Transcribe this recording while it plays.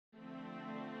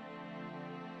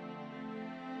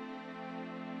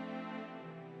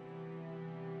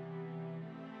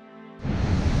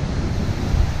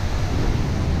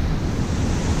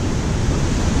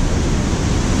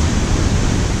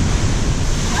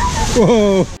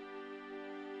Whoa!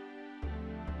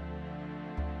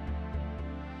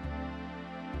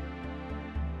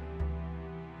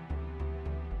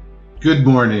 Good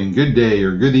morning, good day,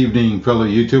 or good evening, fellow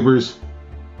YouTubers.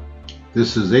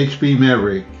 This is HB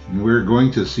Maverick, and we're going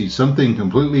to see something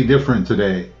completely different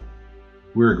today.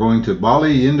 We're going to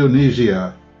Bali,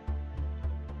 Indonesia.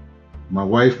 My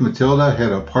wife Mathilda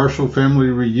had a partial family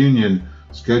reunion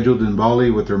scheduled in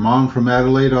Bali with her mom from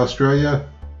Adelaide, Australia,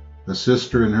 a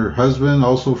sister and her husband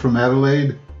also from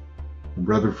Adelaide, a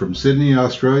brother from Sydney,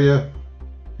 Australia,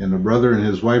 and a brother and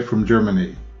his wife from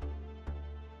Germany.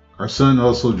 Our son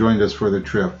also joined us for the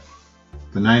trip.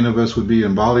 The 9 of us would be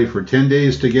in Bali for 10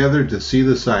 days together to see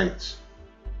the sights.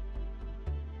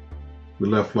 We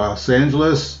left Los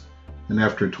Angeles, and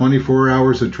after 24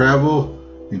 hours of travel,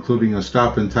 including a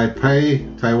stop in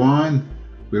Taipei, Taiwan,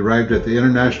 we arrived at the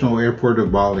International Airport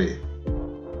of Bali.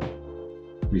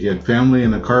 We had family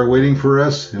in a car waiting for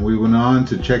us, and we went on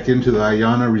to check into the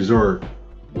Ayana Resort,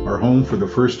 our home for the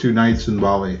first 2 nights in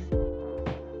Bali.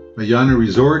 Ayana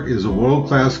Resort is a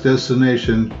world-class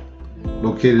destination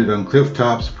located on cliff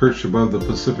tops perched above the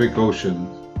Pacific Ocean.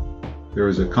 There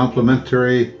is a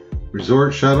complimentary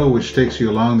resort shuttle which takes you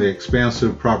along the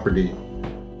expansive property.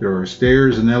 There are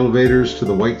stairs and elevators to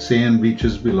the white sand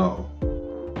beaches below.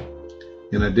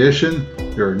 In addition,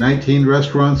 there are 19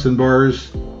 restaurants and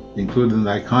bars, including the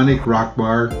iconic Rock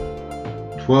Bar,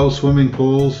 12 swimming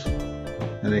pools,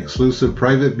 an exclusive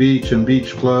private beach and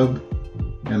beach club,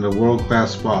 and a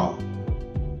world-class spa.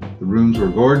 The rooms were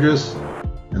gorgeous,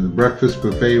 and the breakfast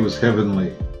buffet was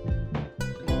heavenly.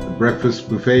 The breakfast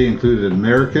buffet included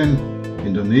American,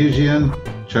 Indonesian,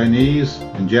 Chinese,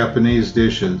 and Japanese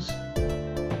dishes.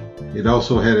 It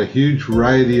also had a huge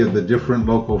variety of the different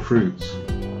local fruits.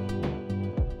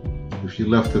 If you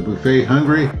left the buffet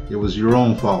hungry, it was your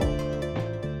own fault.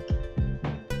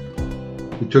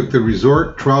 We took the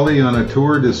resort trolley on a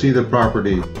tour to see the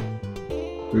property.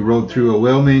 We rode through a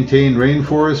well-maintained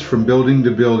rainforest from building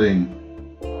to building.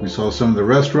 We saw some of the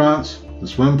restaurants, the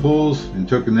swim pools, and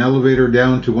took an elevator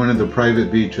down to one of the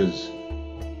private beaches.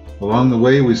 Along the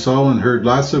way, we saw and heard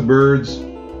lots of birds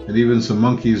and even some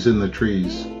monkeys in the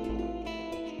trees.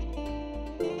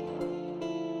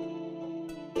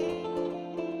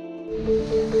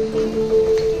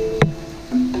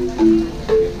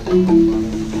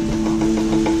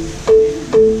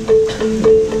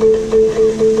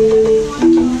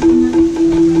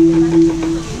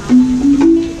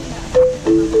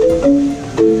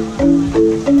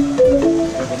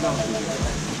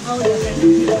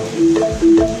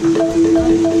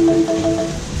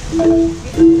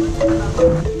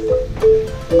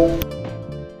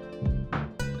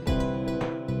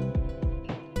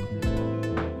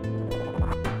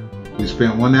 We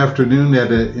spent one afternoon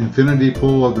at an infinity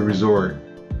pool of the resort.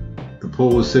 The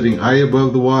pool was sitting high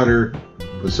above the water,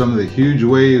 but some of the huge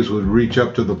waves would reach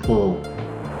up to the pool.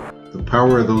 The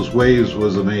power of those waves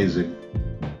was amazing.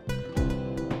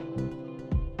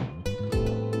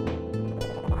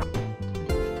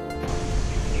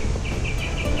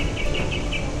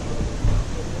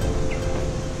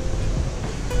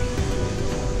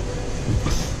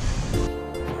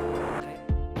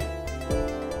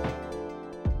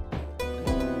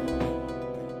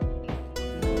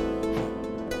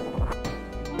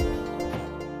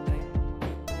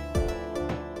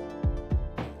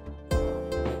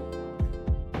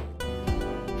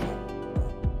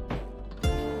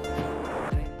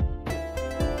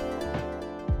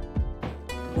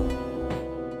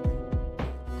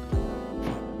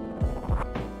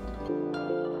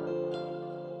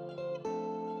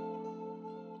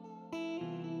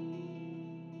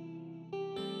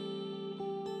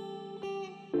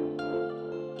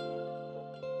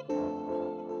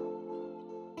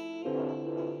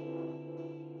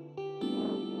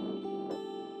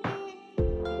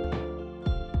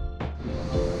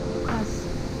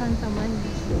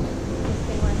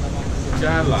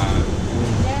 Jalan,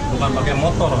 bukan pakai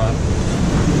motor kan?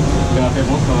 Nggak pakai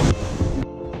motor.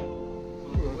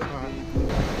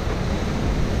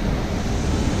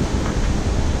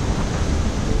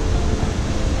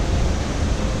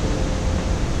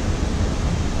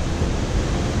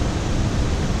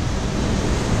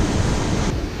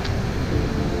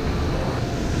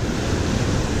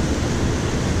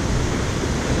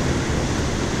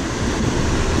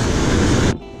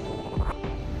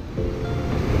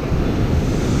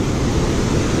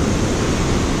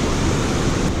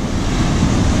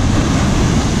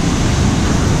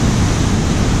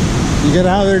 You got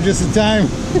out of there just in time.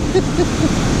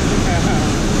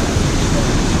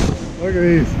 Look at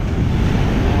these.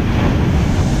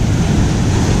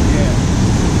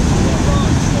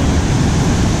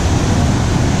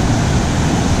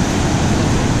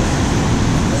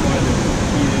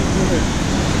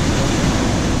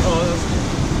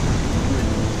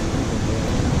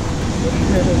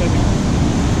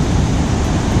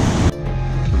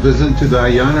 visit to the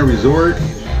Ayana Resort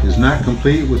is not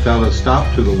complete without a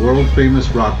stop to the world-famous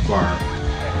rock bar.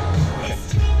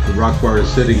 The rock bar is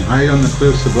sitting high on the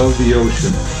cliffs above the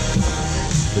ocean.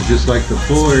 But just like the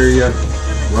pool area,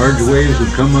 large waves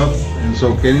would come up and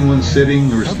soak anyone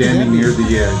sitting or standing near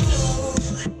the edge.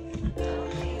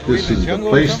 This is the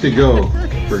place to go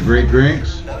for great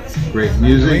drinks, great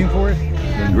music,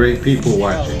 and great people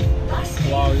watching.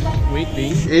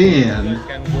 And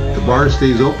the bar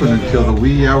stays open until the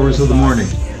wee hours of the morning.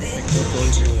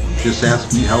 Just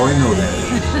ask me how I know that.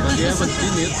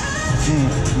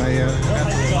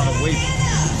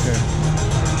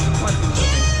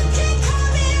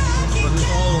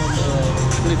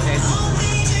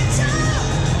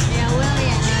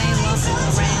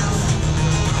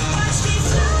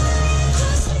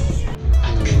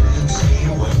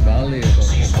 Bali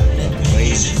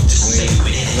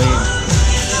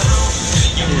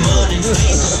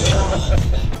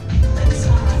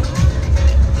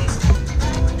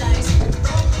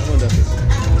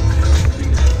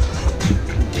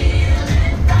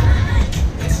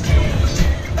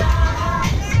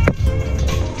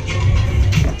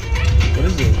what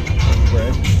is it?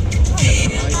 Bread?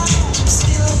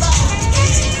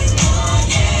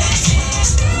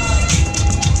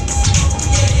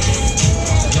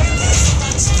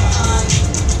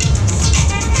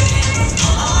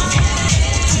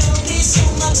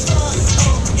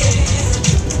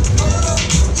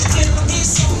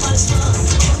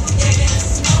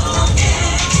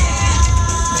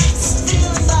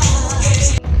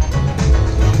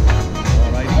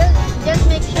 Just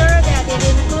make sure that it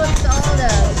includes all the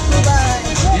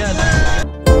scuba.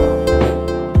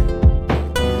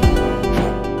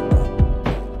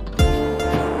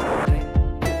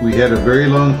 We had a very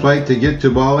long flight to get to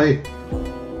Bali,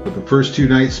 but the first 2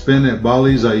 nights spent at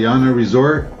Bali's Ayana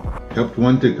Resort helped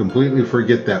one to completely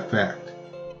forget that fact.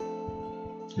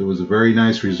 It was a very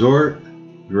nice resort,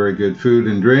 very good food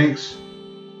and drinks,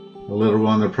 a little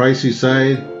on the pricey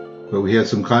side, but we had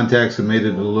some contacts that made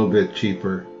it a little bit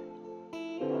cheaper.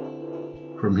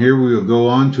 From here we will go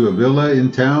on to a villa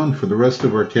in town for the rest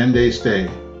of our 10-day stay,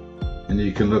 and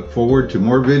you can look forward to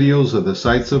more videos of the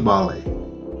sights of Bali.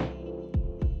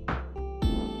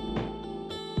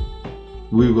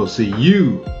 We will see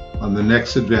you on the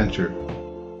next adventure.